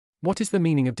What is the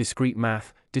meaning of discrete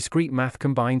math? Discrete math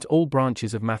combines all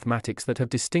branches of mathematics that have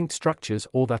distinct structures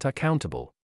or that are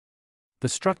countable. The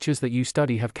structures that you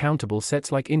study have countable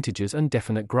sets like integers and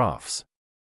definite graphs.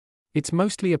 It's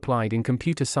mostly applied in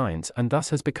computer science and thus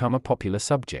has become a popular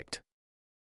subject.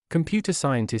 Computer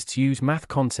scientists use math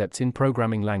concepts in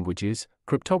programming languages,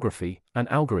 cryptography, and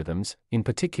algorithms. In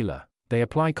particular, they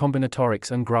apply combinatorics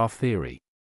and graph theory.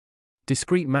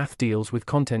 Discrete math deals with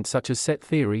content such as set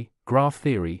theory, graph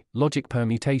theory, logic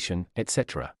permutation,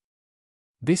 etc.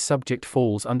 This subject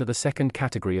falls under the second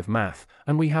category of math,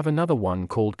 and we have another one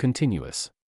called continuous.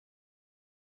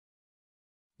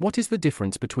 What is the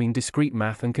difference between discrete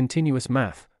math and continuous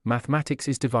math? Mathematics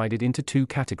is divided into two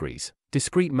categories: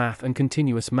 discrete math and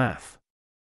continuous math.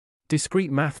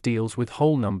 Discrete math deals with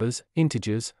whole numbers,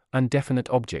 integers, and definite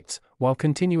objects, while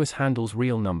continuous handles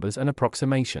real numbers and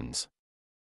approximations.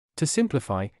 To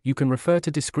simplify, you can refer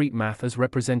to discrete math as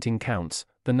representing counts,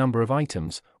 the number of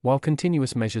items, while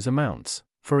continuous measures amounts,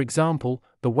 for example,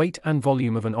 the weight and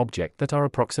volume of an object, that are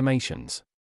approximations.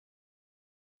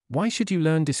 Why should you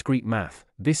learn discrete math?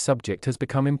 This subject has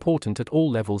become important at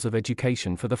all levels of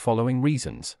education for the following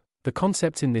reasons. The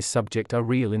concepts in this subject are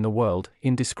real in the world.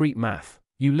 In discrete math,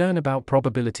 you learn about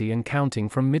probability and counting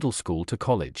from middle school to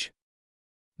college.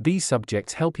 These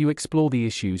subjects help you explore the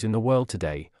issues in the world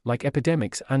today, like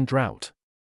epidemics and drought.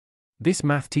 This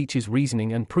math teaches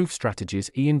reasoning and proof strategies.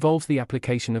 It involves the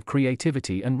application of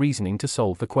creativity and reasoning to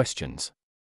solve the questions.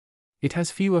 It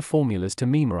has fewer formulas to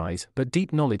memorize but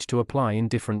deep knowledge to apply in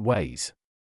different ways.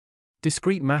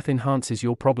 Discrete math enhances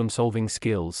your problem-solving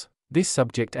skills. This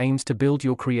subject aims to build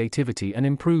your creativity and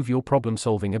improve your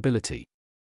problem-solving ability.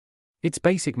 It's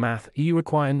basic math. You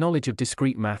require knowledge of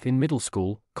discrete math in middle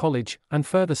school, college, and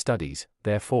further studies.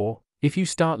 Therefore, if you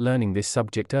start learning this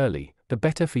subject early, the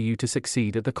better for you to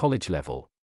succeed at the college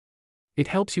level. It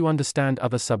helps you understand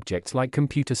other subjects like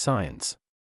computer science.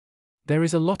 There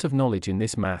is a lot of knowledge in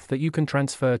this math that you can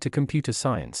transfer to computer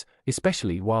science,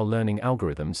 especially while learning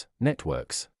algorithms,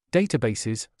 networks,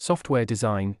 databases, software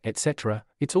design, etc.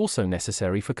 It's also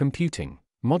necessary for computing.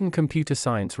 Modern computer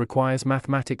science requires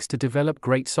mathematics to develop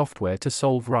great software to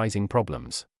solve rising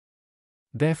problems.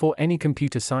 Therefore, any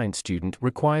computer science student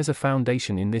requires a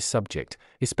foundation in this subject,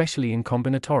 especially in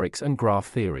combinatorics and graph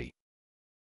theory.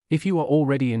 If you are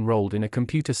already enrolled in a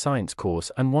computer science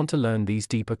course and want to learn these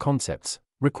deeper concepts,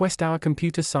 request our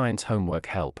computer science homework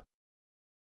help.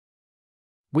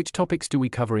 Which topics do we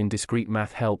cover in discrete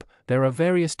math help? There are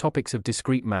various topics of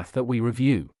discrete math that we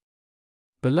review.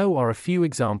 Below are a few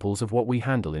examples of what we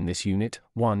handle in this unit.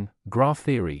 1. Graph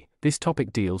theory. This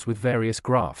topic deals with various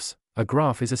graphs. A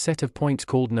graph is a set of points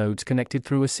called nodes connected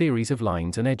through a series of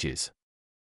lines and edges.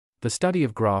 The study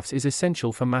of graphs is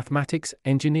essential for mathematics,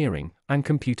 engineering, and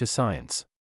computer science.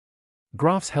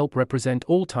 Graphs help represent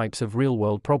all types of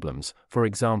real-world problems, for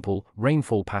example,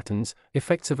 rainfall patterns,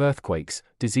 effects of earthquakes,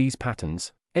 disease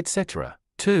patterns, etc.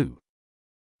 2.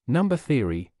 Number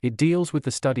theory. It deals with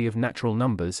the study of natural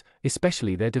numbers,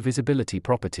 especially their divisibility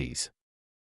properties.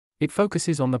 It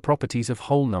focuses on the properties of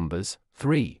whole numbers.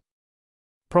 3.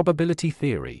 Probability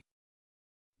theory.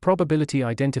 Probability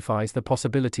identifies the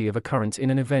possibility of occurrence in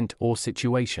an event or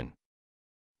situation.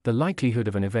 The likelihood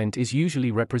of an event is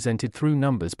usually represented through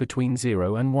numbers between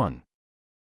 0 and 1.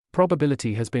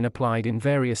 Probability has been applied in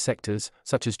various sectors,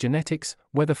 such as genetics,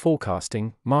 weather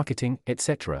forecasting, marketing,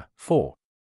 etc. 4.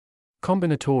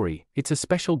 Combinatory. It's a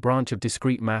special branch of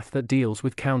discrete math that deals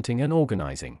with counting and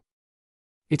organizing.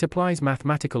 It applies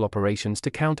mathematical operations to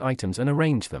count items and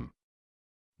arrange them.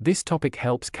 This topic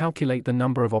helps calculate the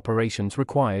number of operations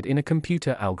required in a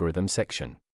computer algorithm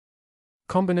section.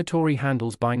 Combinatory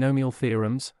handles binomial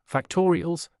theorems,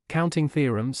 factorials, counting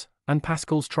theorems, and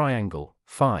Pascal's triangle.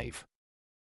 5.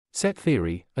 Set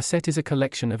theory. A set is a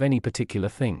collection of any particular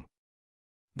thing.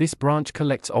 This branch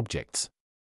collects objects,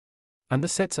 and the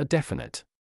sets are definite.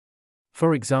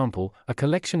 For example, a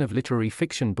collection of literary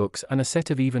fiction books and a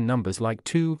set of even numbers like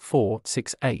 2, 4,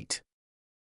 6, 8.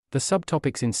 The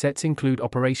subtopics in sets include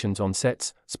operations on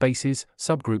sets, spaces,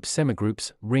 subgroups,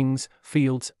 semigroups, rings,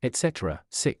 fields, etc.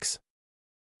 6.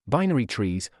 Binary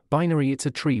trees. Binary. It's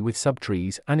a tree with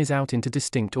subtrees and is out into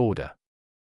distinct order.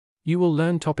 You will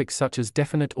learn topics such as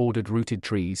definite ordered rooted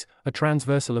trees, a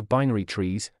transversal of binary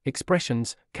trees,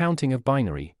 expressions, counting of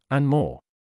binary, and more.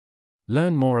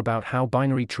 Learn more about how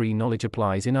binary tree knowledge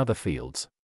applies in other fields.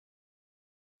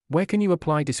 Where can you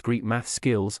apply discrete math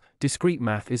skills? Discrete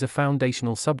math is a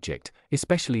foundational subject,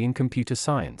 especially in computer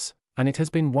science, and it has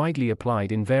been widely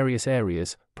applied in various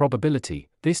areas. Probability.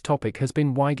 This topic has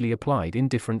been widely applied in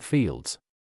different fields.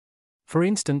 For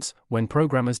instance, when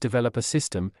programmers develop a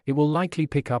system, it will likely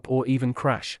pick up or even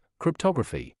crash.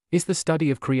 Cryptography. is the study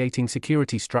of creating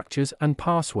security structures and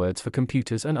passwords for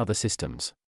computers and other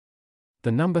systems.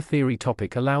 The number theory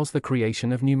topic allows the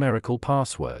creation of numerical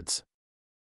passwords.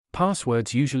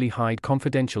 Passwords usually hide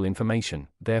confidential information,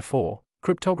 therefore,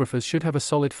 cryptographers should have a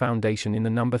solid foundation in the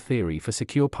number theory for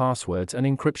secure passwords and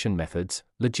encryption methods.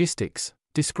 Logistics.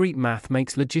 Discrete math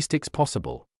makes logistics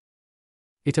possible.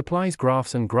 It applies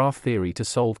graphs and graph theory to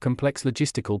solve complex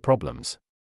logistical problems.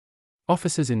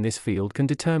 Officers in this field can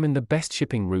determine the best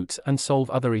shipping routes and solve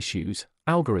other issues.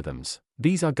 Algorithms.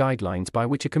 These are guidelines by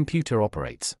which a computer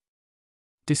operates.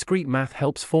 Discrete math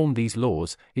helps form these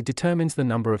laws. It determines the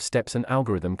number of steps an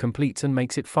algorithm completes and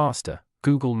makes it faster.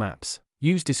 Google Maps.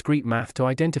 Use discrete math to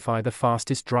identify the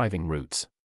fastest driving routes.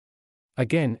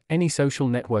 Again, any social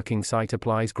networking site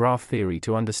applies graph theory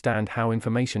to understand how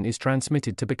information is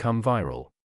transmitted to become viral.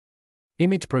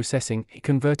 Image processing,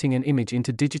 converting an image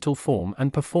into digital form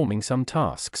and performing some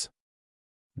tasks.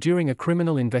 During a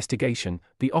criminal investigation,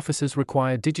 the officers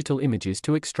require digital images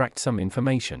to extract some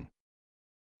information.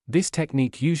 This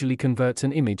technique usually converts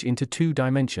an image into 2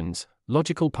 dimensions.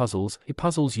 Logical puzzles.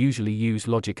 Puzzles usually use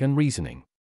logic and reasoning.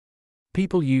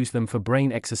 People use them for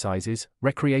brain exercises,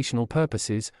 recreational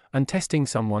purposes, and testing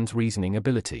someone's reasoning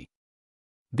ability.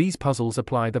 These puzzles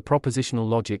apply the propositional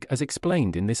logic as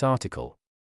explained in this article.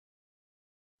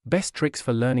 Best tricks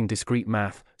for learning discrete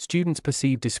math. Students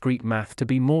perceive discrete math to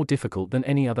be more difficult than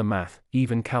any other math,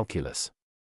 even calculus.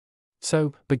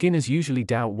 So, beginners usually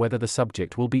doubt whether the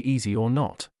subject will be easy or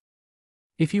not.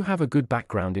 If you have a good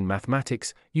background in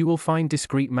mathematics, you will find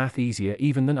discrete math easier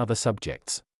even than other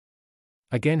subjects.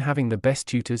 Again, having the best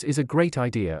tutors is a great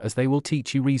idea as they will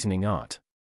teach you reasoning art.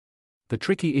 The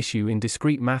tricky issue in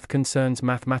discrete math concerns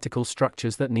mathematical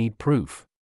structures that need proof.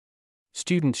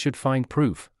 Students should find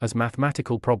proof, as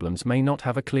mathematical problems may not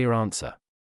have a clear answer.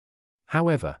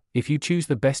 However, if you choose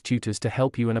the best tutors to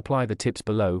help you and apply the tips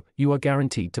below, you are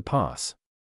guaranteed to pass.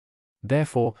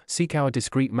 Therefore, seek our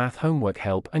discrete math homework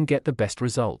help and get the best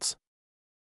results.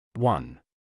 1.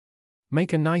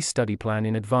 Make a nice study plan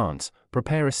in advance.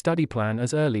 Prepare a study plan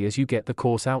as early as you get the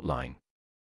course outline.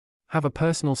 Have a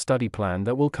personal study plan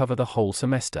that will cover the whole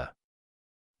semester.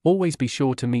 Always be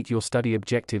sure to meet your study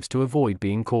objectives to avoid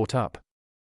being caught up.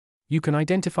 You can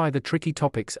identify the tricky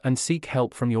topics and seek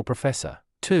help from your professor.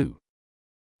 2.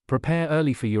 Prepare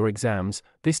early for your exams.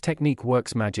 This technique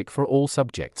works magic for all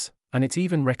subjects, and it's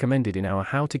even recommended in our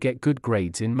How to Get Good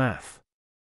Grades in Math.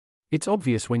 It's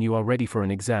obvious when you are ready for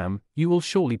an exam, you will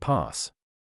surely pass.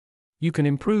 You can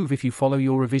improve if you follow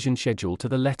your revision schedule to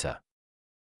the letter.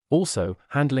 Also,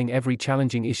 handling every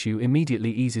challenging issue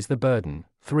immediately eases the burden.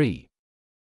 3.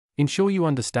 Ensure you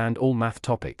understand all math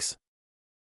topics.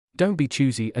 Don't be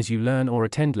choosy as you learn or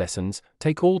attend lessons.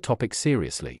 Take all topics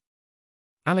seriously.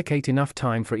 Allocate enough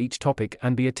time for each topic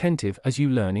and be attentive as you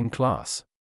learn in class.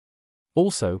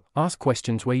 Also, ask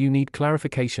questions where you need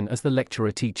clarification as the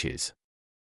lecturer teaches.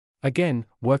 Again,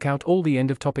 work out all the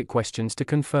end-of-topic questions to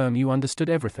confirm you understood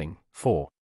everything. 4.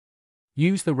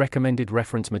 Use the recommended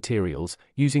reference materials.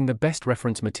 Using the best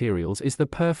reference materials is the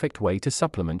perfect way to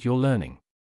supplement your learning.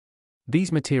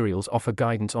 These materials offer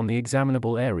guidance on the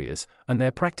examinable areas, and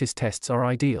their practice tests are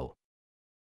ideal.